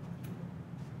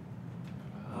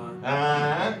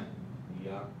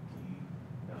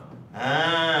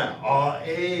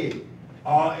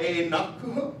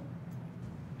 naku,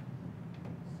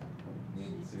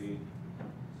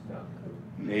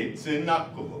 Nitsi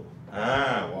naku.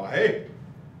 Wahe.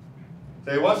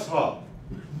 Say what's up?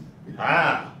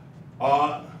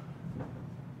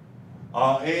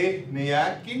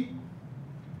 Niyaki.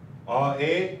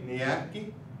 Niyaki.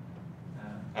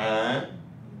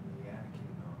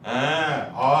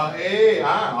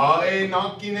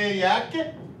 Naki ne yaki.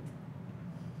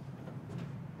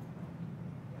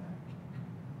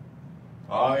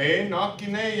 Naki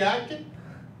ne yaki.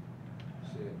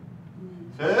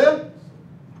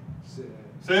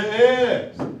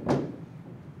 Say.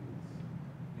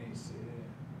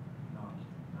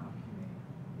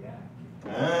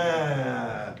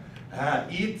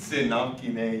 Itse naki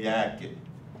ne yaki.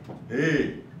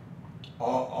 Hey.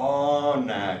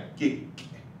 Naki.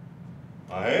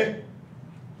 Hey.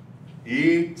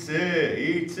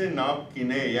 Itse naki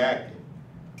ne yaki.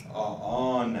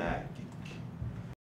 Naki.